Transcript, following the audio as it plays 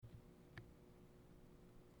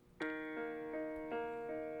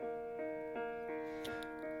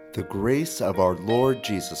The grace of our Lord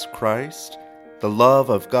Jesus Christ, the love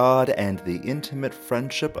of God, and the intimate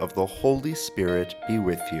friendship of the Holy Spirit be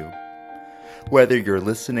with you. Whether you're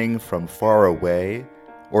listening from far away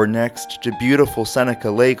or next to beautiful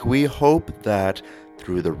Seneca Lake, we hope that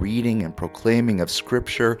through the reading and proclaiming of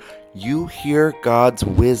Scripture, you hear God's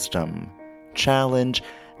wisdom, challenge,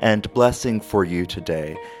 and blessing for you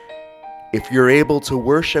today. If you're able to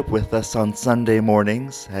worship with us on Sunday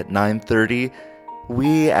mornings at 9:30,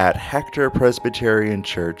 we at Hector Presbyterian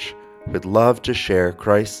Church would love to share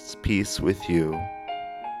Christ's peace with you.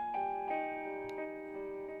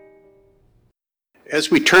 As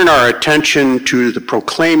we turn our attention to the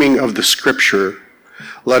proclaiming of the Scripture,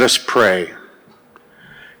 let us pray.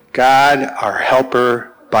 God, our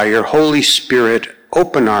helper, by your Holy Spirit,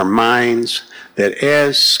 open our minds that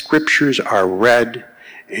as Scriptures are read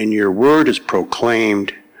and your word is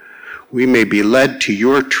proclaimed, we may be led to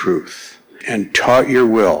your truth and taught your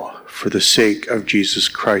will for the sake of Jesus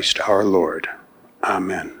Christ our Lord.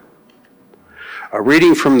 Amen. A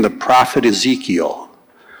reading from the prophet Ezekiel.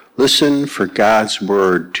 Listen for God's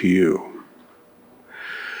word to you.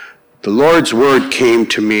 The Lord's word came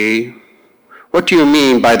to me. What do you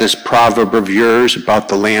mean by this proverb of yours about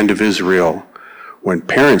the land of Israel? When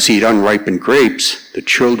parents eat unripened grapes, the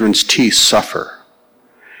children's teeth suffer.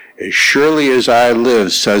 As surely as I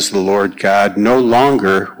live, says the Lord God, no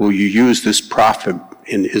longer will you use this prophet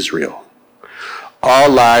in Israel.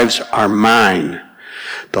 All lives are mine.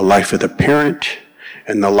 The life of the parent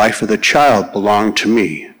and the life of the child belong to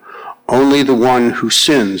me. Only the one who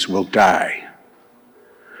sins will die.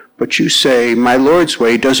 But you say, my Lord's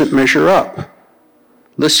way doesn't measure up.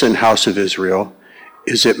 Listen, house of Israel,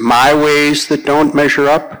 is it my ways that don't measure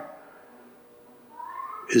up?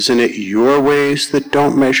 Isn't it your ways that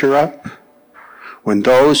don't measure up? When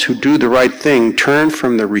those who do the right thing turn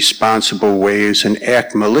from the responsible ways and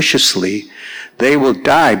act maliciously, they will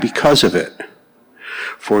die because of it.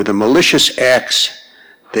 For the malicious acts,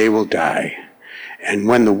 they will die. And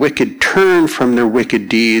when the wicked turn from their wicked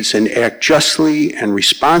deeds and act justly and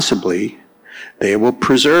responsibly, they will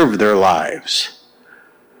preserve their lives.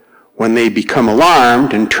 When they become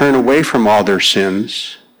alarmed and turn away from all their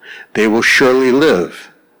sins, they will surely live.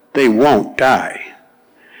 They won't die.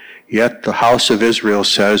 Yet the house of Israel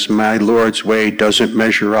says, my Lord's way doesn't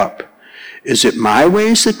measure up. Is it my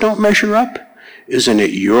ways that don't measure up? Isn't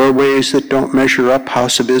it your ways that don't measure up,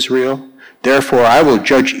 house of Israel? Therefore I will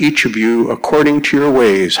judge each of you according to your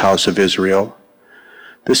ways, house of Israel.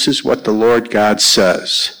 This is what the Lord God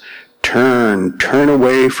says. Turn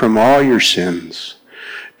away from all your sins.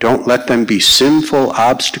 Don't let them be sinful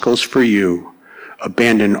obstacles for you.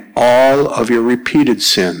 Abandon all of your repeated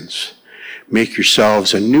sins. Make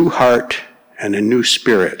yourselves a new heart and a new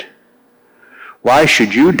spirit. Why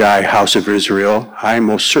should you die, house of Israel? I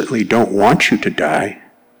most certainly don't want you to die.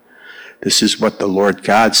 This is what the Lord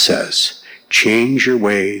God says. Change your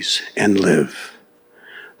ways and live.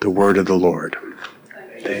 The word of the Lord.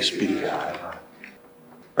 Thanks be to God.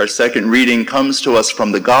 Our second reading comes to us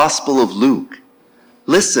from the Gospel of Luke.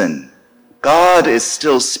 Listen, God is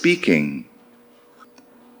still speaking.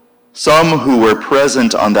 Some who were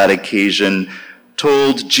present on that occasion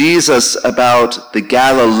told Jesus about the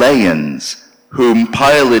Galileans whom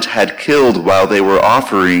Pilate had killed while they were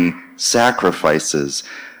offering sacrifices.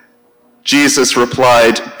 Jesus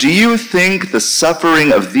replied, do you think the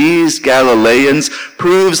suffering of these Galileans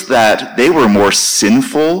proves that they were more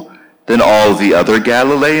sinful than all the other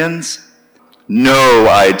Galileans? No,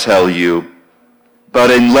 I tell you, but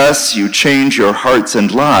unless you change your hearts and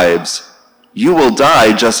lives, you will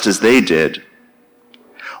die just as they did.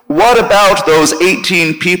 What about those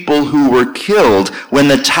 18 people who were killed when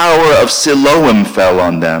the Tower of Siloam fell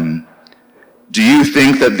on them? Do you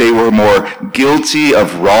think that they were more guilty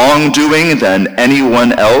of wrongdoing than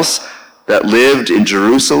anyone else that lived in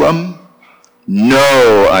Jerusalem?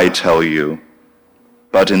 No, I tell you.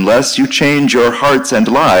 But unless you change your hearts and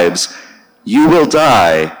lives, you will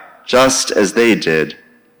die just as they did.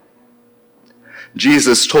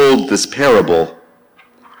 Jesus told this parable.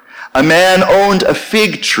 A man owned a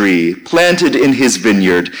fig tree planted in his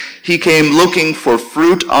vineyard. He came looking for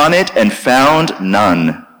fruit on it and found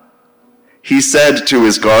none. He said to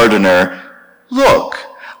his gardener, look,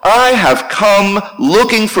 I have come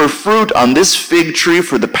looking for fruit on this fig tree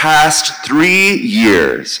for the past 3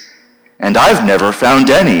 years, and I've never found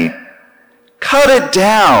any. Cut it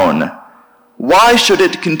down. Why should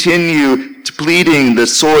it continue depleting the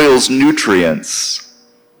soil's nutrients?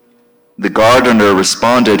 The gardener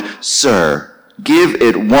responded, Sir, give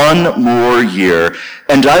it 1 more year,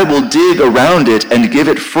 and I will dig around it and give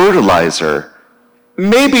it fertilizer.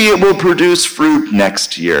 Maybe it will produce fruit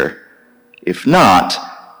next year. If not,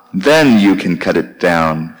 then you can cut it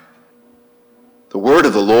down. The word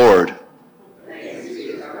of the Lord.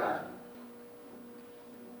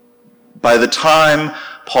 By the time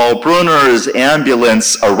Paul Brunner's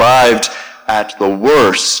ambulance arrived at the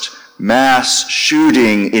worst mass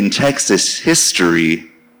shooting in Texas history,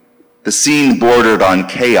 the scene bordered on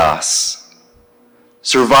chaos.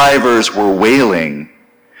 Survivors were wailing.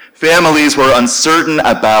 Families were uncertain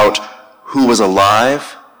about who was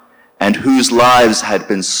alive and whose lives had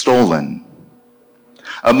been stolen.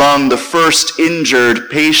 Among the first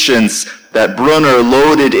injured patients that Brunner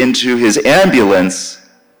loaded into his ambulance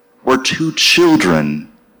were 2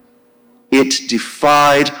 children. It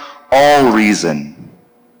defied all reason.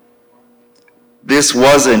 This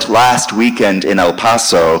wasn't last weekend in El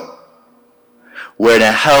Paso, when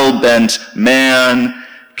a hell-bent man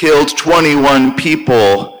killed 21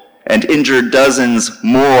 people and injured dozens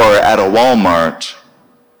more at a Walmart.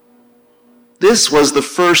 This was the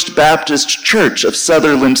First Baptist Church of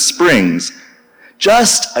Sutherland Springs,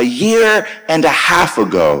 just a year and a half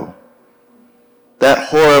ago. That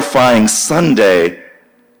horrifying Sunday,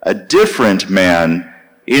 a different man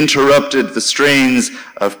interrupted the strains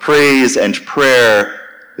of praise and prayer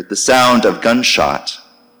with the sound of gunshot.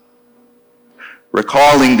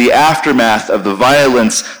 Recalling the aftermath of the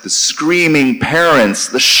violence, the screaming parents,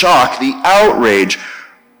 the shock, the outrage,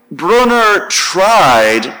 Brunner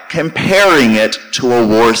tried comparing it to a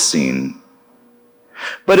war scene.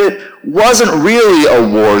 But it wasn't really a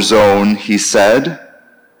war zone, he said,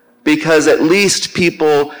 because at least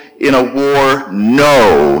people in a war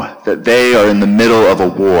know that they are in the middle of a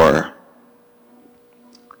war.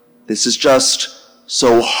 This is just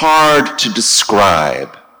so hard to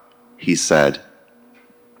describe, he said.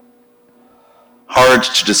 Hard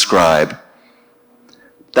to describe.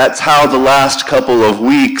 That's how the last couple of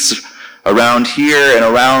weeks around here and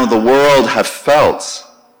around the world have felt.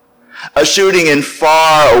 A shooting in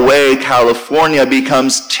far-away California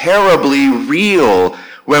becomes terribly real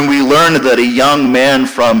when we learn that a young man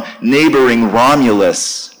from neighboring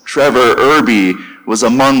Romulus, Trevor Irby, was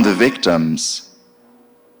among the victims.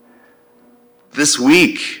 This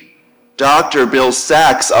week, Dr. Bill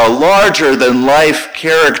Sachs, a larger-than-life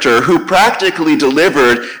character who practically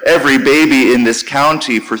delivered every baby in this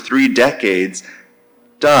county for 3 decades,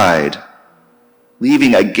 died,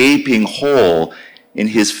 leaving a gaping hole in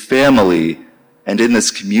his family and in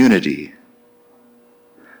this community.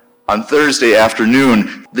 On Thursday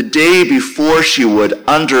afternoon, the day before she would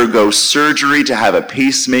undergo surgery to have a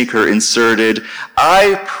pacemaker inserted,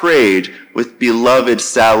 I prayed with beloved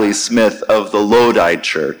Sally Smith of the Lodi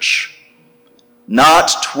Church.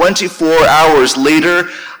 Not 24 hours later,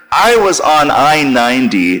 I was on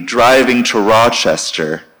I-90 driving to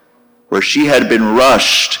Rochester, where she had been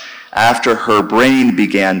rushed after her brain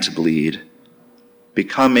began to bleed,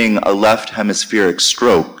 becoming a left hemispheric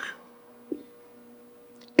stroke.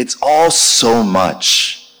 It's all so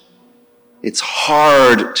much. It's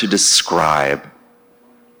hard to describe.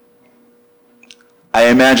 I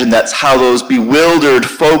imagine that's how those bewildered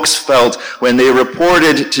folks felt when they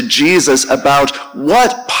reported to Jesus about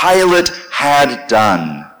what Pilate had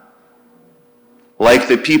done. Like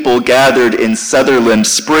the people gathered in Sutherland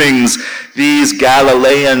Springs, these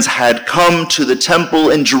Galileans had come to the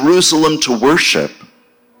temple in Jerusalem to worship.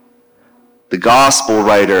 The gospel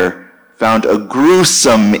writer found a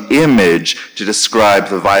gruesome image to describe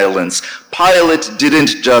the violence. Pilate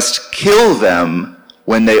didn't just kill them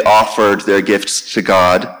when they offered their gifts to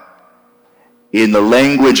God. In the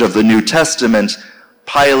language of the New Testament,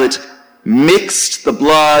 Pilate mixed the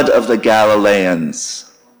blood of the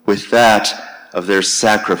Galileans with that of their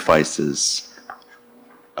sacrifices.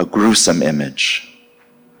 A gruesome image.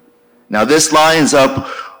 Now this lines up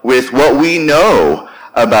with what we know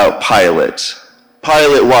about Pilate.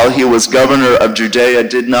 Pilate, while he was governor of Judea,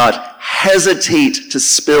 did not hesitate to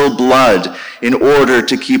spill blood in order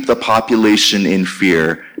to keep the population in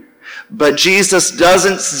fear. But Jesus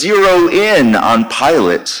doesn't zero in on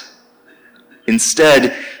Pilate.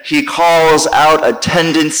 Instead, he calls out a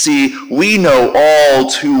tendency we know all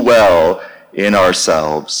too well in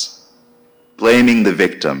ourselves, blaming the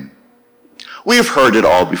victim. We've heard it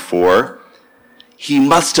all before. He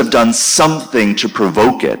must have done something to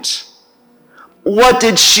provoke it. What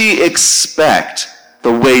did she expect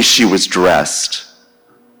the way she was dressed?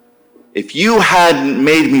 If you hadn't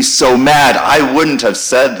made me so mad, I wouldn't have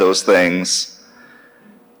said those things.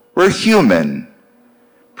 We're human,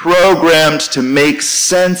 programmed to make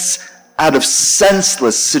sense out of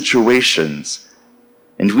senseless situations.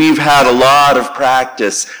 And we've had a lot of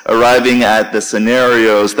practice arriving at the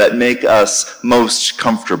scenarios that make us most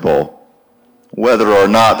comfortable, whether or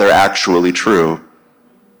not they're actually true.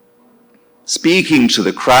 Speaking to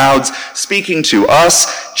the crowds, speaking to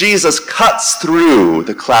us, Jesus cuts through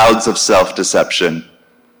the clouds of self-deception.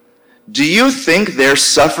 Do you think their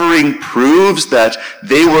suffering proves that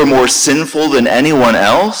they were more sinful than anyone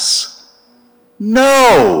else?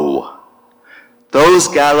 No! Those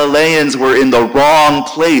Galileans were in the wrong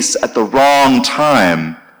place at the wrong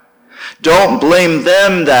time. Don't blame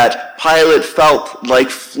them that Pilate felt like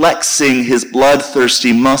flexing his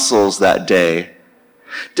bloodthirsty muscles that day.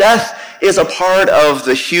 Death is a part of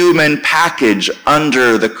the human package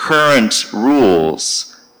under the current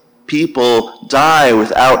rules. People die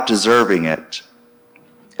without deserving it.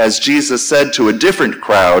 As Jesus said to a different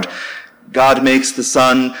crowd, God makes the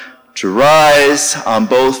sun to rise on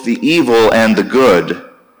both the evil and the good,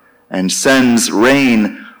 and sends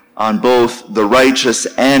rain on both the righteous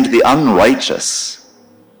and the unrighteous.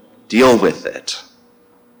 Deal with it.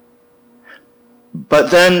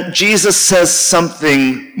 But then Jesus says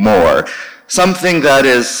something more, something that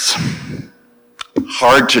is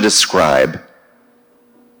hard to describe.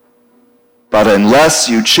 But unless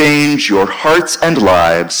you change your hearts and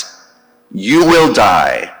lives, you will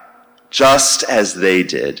die, just as they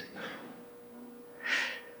did.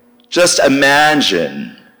 Just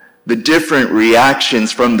imagine the different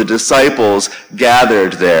reactions from the disciples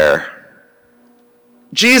gathered there.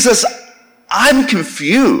 Jesus, I'm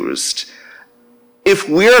confused. If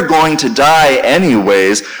we're going to die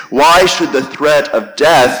anyways, why should the threat of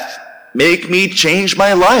death make me change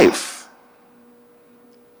my life?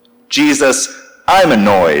 Jesus, I'm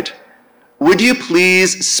annoyed. Would you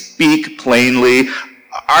please speak plainly?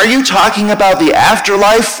 Are you talking about the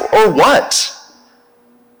afterlife or what?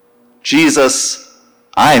 Jesus,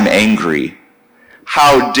 I'm angry.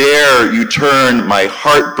 How dare you turn my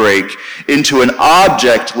heartbreak into an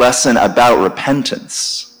object lesson about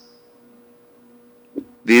repentance?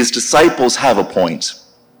 These disciples have a point.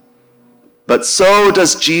 But so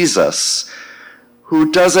does Jesus,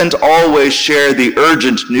 who doesn't always share the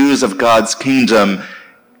urgent news of God's kingdom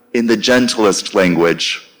in the gentlest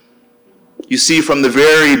language. You see, from the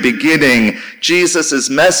very beginning, Jesus'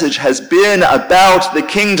 message has been about the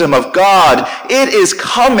kingdom of God. It is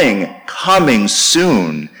coming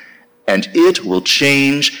soon, and it will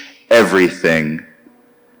change everything.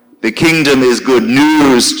 The kingdom is good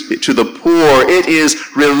news to the poor. It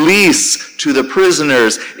is release to the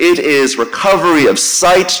prisoners. It is recovery of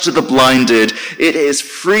sight to the blinded. It is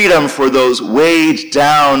freedom for those weighed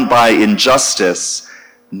down by injustice.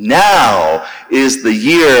 Now is the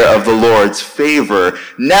year of the Lord's favor.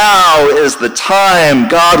 Now is the time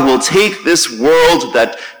God will take this world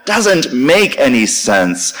that doesn't make any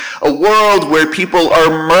sense, a world where people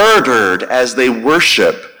are murdered as they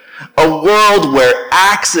worship, a world where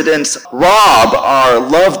accidents rob our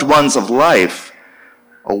loved ones of life,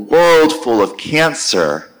 a world full of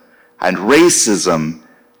cancer and racism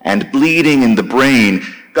and bleeding in the brain.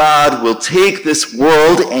 God will take this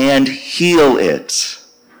world and heal it,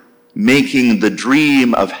 making the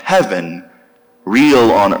dream of heaven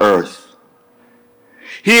real on earth.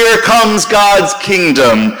 Here comes God's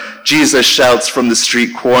kingdom, Jesus shouts from the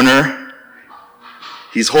street corner.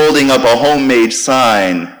 He's holding up a homemade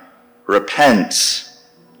sign, repent,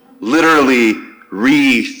 literally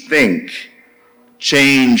rethink,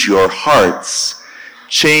 change your hearts,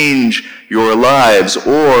 change your lives,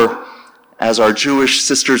 or as our Jewish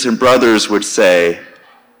sisters and brothers would say,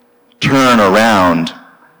 turn around.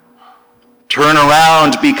 Turn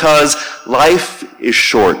around because life is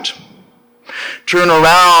short. Turn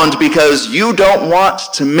around because you don't want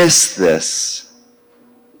to miss this.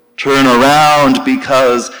 Turn around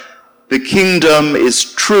because the kingdom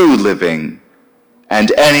is true living,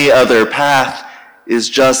 and any other path is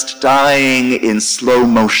just dying in slow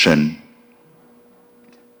motion.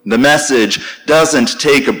 The message doesn't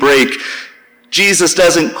take a break. Jesus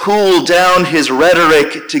doesn't cool down his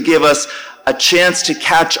rhetoric to give us a chance to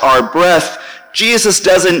catch our breath. Jesus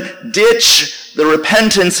doesn't ditch the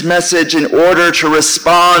repentance message in order to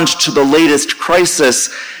respond to the latest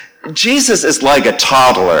crisis. Jesus is like a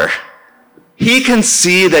toddler. He can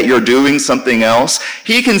see that you're doing something else.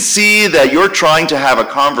 He can see that you're trying to have a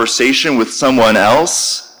conversation with someone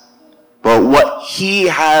else. But what he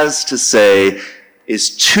has to say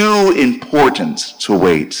is too important to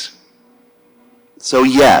wait. So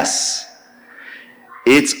yes,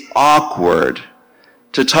 it's awkward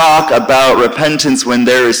to talk about repentance when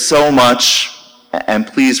there is so much, and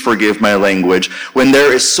please forgive my language, when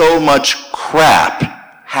there is so much crap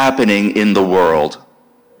happening in the world.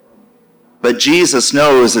 But Jesus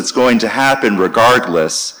knows it's going to happen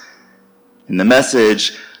regardless, and the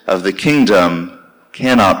message of the kingdom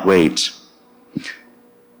cannot wait.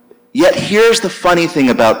 Yet here's the funny thing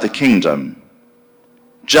about the kingdom.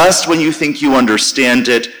 Just when you think you understand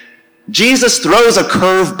it, Jesus throws a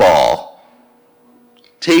curveball.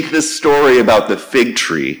 Take this story about the fig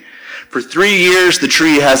tree. For 3 years, the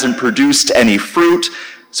tree hasn't produced any fruit,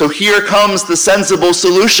 so here comes the sensible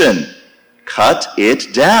solution. Cut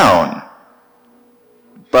it down.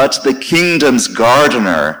 But the kingdom's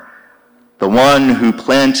gardener, the one who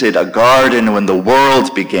planted a garden when the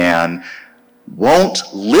world began, won't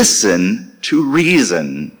listen to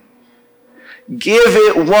reason. Give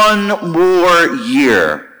it 1 more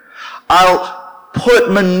year. I'll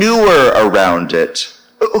put manure around it.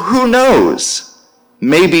 Who knows?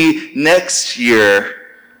 Maybe next year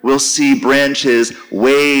we'll see branches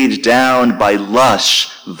weighed down by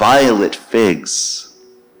lush violet figs.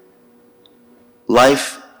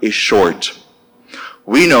 Life is short.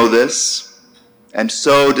 We know this, and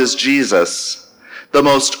so does Jesus. The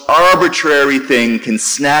most arbitrary thing can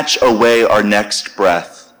snatch away our next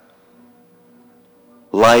breath.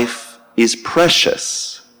 Life is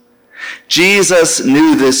precious. Jesus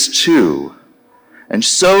knew this too, and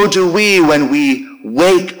so do we when we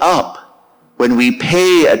wake up, when we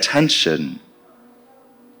pay attention.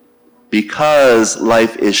 Because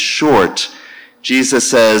life is short, Jesus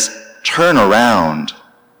says, turn around,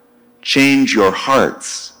 change your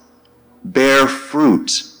hearts, bear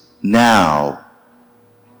fruit now.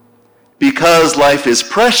 Because life is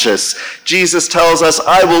precious, Jesus tells us,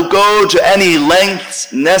 I will go to any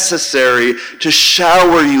lengths necessary to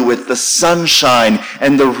shower you with the sunshine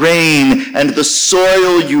and the rain and the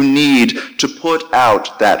soil you need to put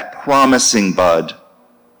out that promising bud.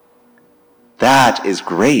 That is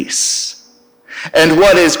grace. And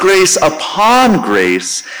what is grace upon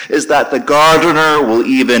grace is that the gardener will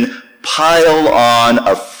even pile on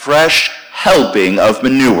a fresh helping of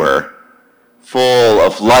manure, full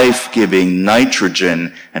of life-giving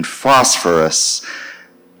nitrogen and phosphorus.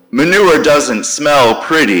 Manure doesn't smell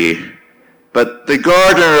pretty, but the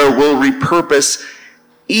gardener will repurpose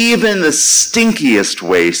even the stinkiest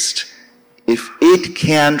waste if it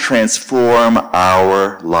can transform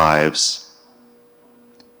our lives.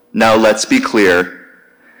 Now let's be clear.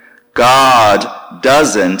 God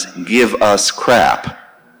doesn't give us crap,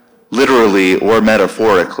 literally or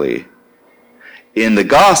metaphorically. In the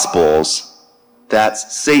Gospels,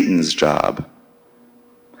 that's Satan's job.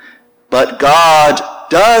 But God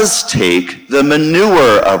does take the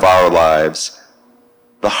manure of our lives,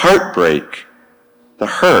 the heartbreak, the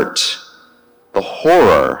hurt, the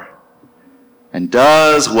horror, and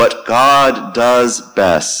does what God does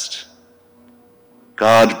best.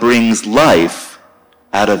 God brings life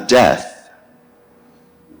out of death.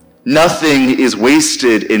 Nothing is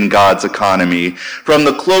wasted in God's economy, from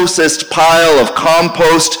the closest pile of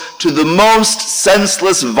compost to the most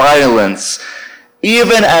senseless violence.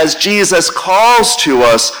 Even as Jesus calls to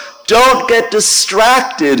us, don't get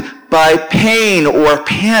distracted by pain or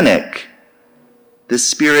panic. The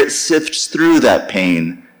Spirit sifts through that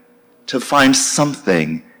pain to find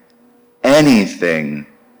something, anything,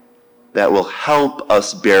 that will help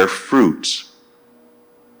us bear fruit.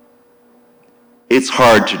 It's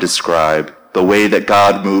hard to describe the way that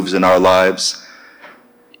God moves in our lives.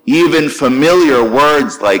 Even familiar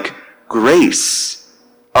words like grace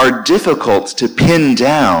are difficult to pin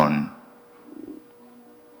down.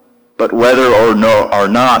 But whether or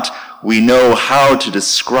not we know how to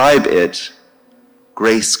describe it,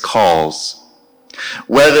 grace calls.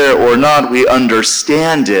 Whether or not we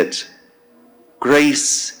understand it,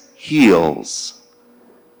 grace heals.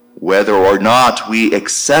 Whether or not we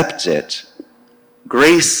accept it,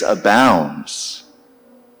 grace abounds.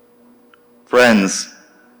 Friends,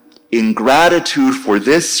 in gratitude for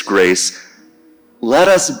this grace, let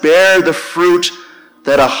us bear the fruit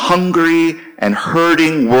that a hungry and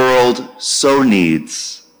hurting world so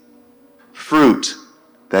needs. Fruit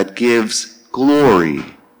that gives glory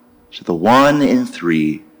to the one in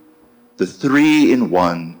three, the three in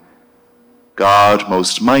one, God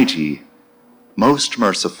most mighty, most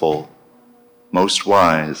merciful, most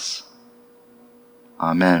wise.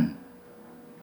 Amen.